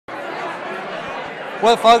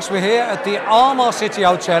Well, folks, we're here at the Armagh City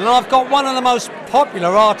Hotel, and I've got one of the most popular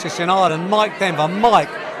artists in Ireland, Mike Denver. Mike,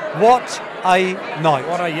 what a night.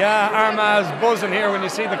 Armagh's buzzing here when you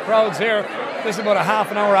see the crowds here. This is about a half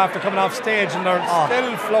an hour after coming off stage, and they're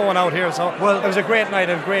still flowing out here. So it was a great night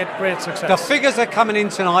and great success. The figures are coming in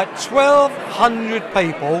tonight, 1,200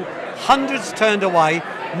 people, hundreds turned away.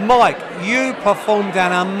 Mike, you performed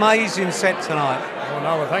an amazing set tonight. Oh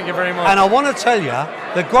no, well, thank you very much. And I want to tell you,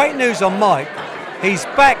 the great news on Mike, he's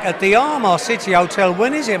back at the Armagh City Hotel.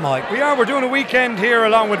 When is it, Mike? We're doing a weekend here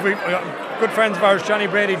along with good friends of ours, Johnny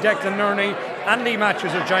Brady, Declan Nerney, and Lee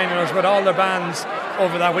Matthews are joining us with all their bands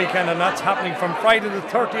over that weekend, and that's happening from Friday the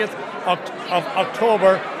 30th of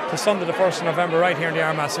October to Sunday the 1st of November right here in the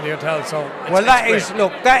Armagh City Hotel. So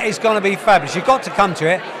that is going to be fabulous. You've got to come to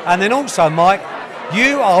it. And then also, Mike,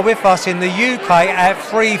 you are with us in the UK at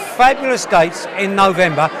 3 fabulous dates in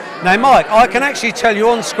November. Now, Mike, I can actually tell you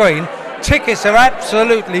on screen, tickets are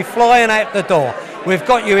absolutely flying out the door. We've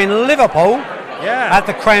got you in Liverpool at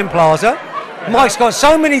the Crown Plaza. Mike's got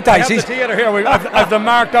so many dates. We have the theatre here. I've them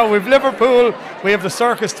marked out. We've Liverpool, we have the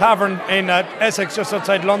Circus Tavern in Essex, just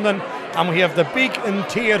outside London, and we have the Beacon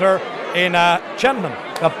Theatre in Cheltenham.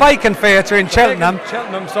 The Bacon Theatre in Cheltenham.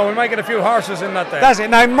 So we might get a few horses in that day. That's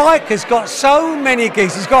it. Now, Mike has got so many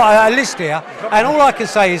gigs. He's got a list here, and all I can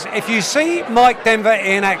say is, if you see Mike Denver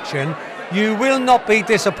in action, you will not be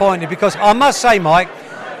disappointed, because I must say, Mike,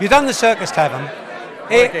 you've done the Circus Tavern.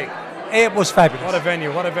 It was fabulous. What a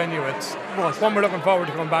venue! It's one we're looking forward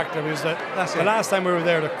to coming back to. Is that the last time we were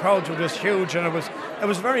there, the crowds were just huge, and it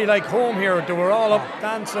was very like home here. They were all up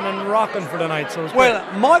dancing and rocking for the night. So it was great.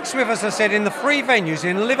 Mike's with us, I said, in the 3 venues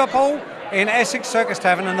in Liverpool, in Essex Circus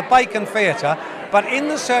Tavern, and the Bacon Theatre. But in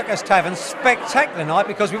the Circus Tavern, spectacular night,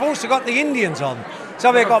 because we've also got the Indians on.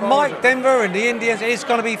 So we've got Mike Denver and the Indians. It's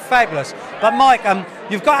going to be fabulous. But Mike,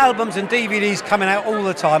 you've got albums and DVDs coming out all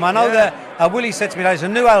the time. I know that Willie said to me there's a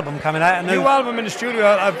new album coming out. A new album in the studio.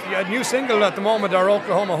 A new single at the moment, our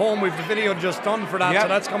Oklahoma Home. We've the video just done for that, so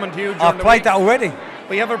that's coming to you. I've played that already.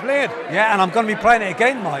 We ever played? Yeah, and I'm going to be playing it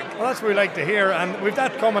again, Mike. Well, that's what we like to hear, and we've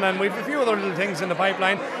that coming, and we've a few other little things in the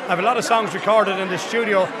pipeline. I have a lot of songs recorded in the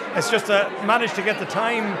studio. It's just managed to get the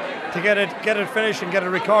time to get it finished and get it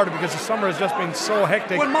recorded, because the summer has just been so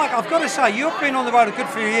hectic. Well, Mike, I've got to say, you've been on the road a good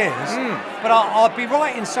few years, but I'd be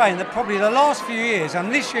right in saying that probably the last few years,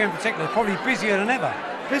 and this year in particular, probably busier than ever.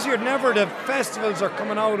 Busier than ever. The festivals are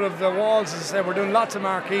coming out of the walls. As I said, we're doing lots of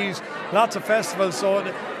marquees, lots of festivals. So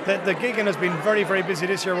the gigging has been very, very busy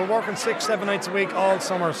this year. We're working 6-7 nights a week all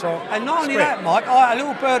summer. And not only that, Mike, a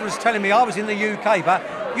little bird was telling me, I was in the UK, but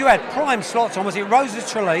you had prime slots on. Was it Rose of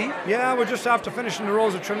Tralee? Yeah, we're just after finishing the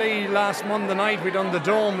Rose of Tralee last Monday night. We done the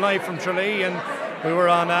Dome live from Tralee, and we were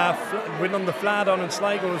on we done the Flat on in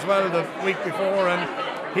Sligo as well the week before, and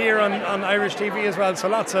here on Irish TV as well, so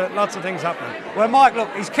lots of things happening. Well, Mike, look,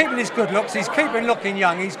 he's keeping his good looks, he's keeping looking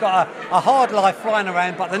young, he's got a hard life flying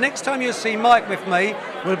around, but the next time you'll see Mike with me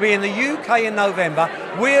will be in the UK in November.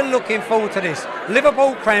 We're looking forward to this.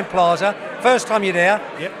 Liverpool Crown Plaza, first time you're there,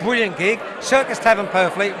 brilliant gig. Circus Tavern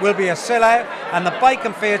Purfleet will be a sellout, and the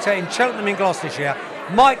Bacon Theatre in Cheltenham in Gloucestershire.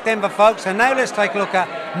 Mike Denver, folks, and now let's take a look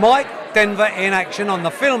at Mike Denver in action on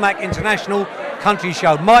the Phil Mack International Country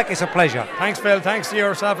Show. Mike, it's a pleasure. Thanks, Phil. Thanks to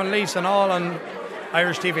yourself and Lisa and all on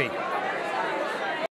Irish TV.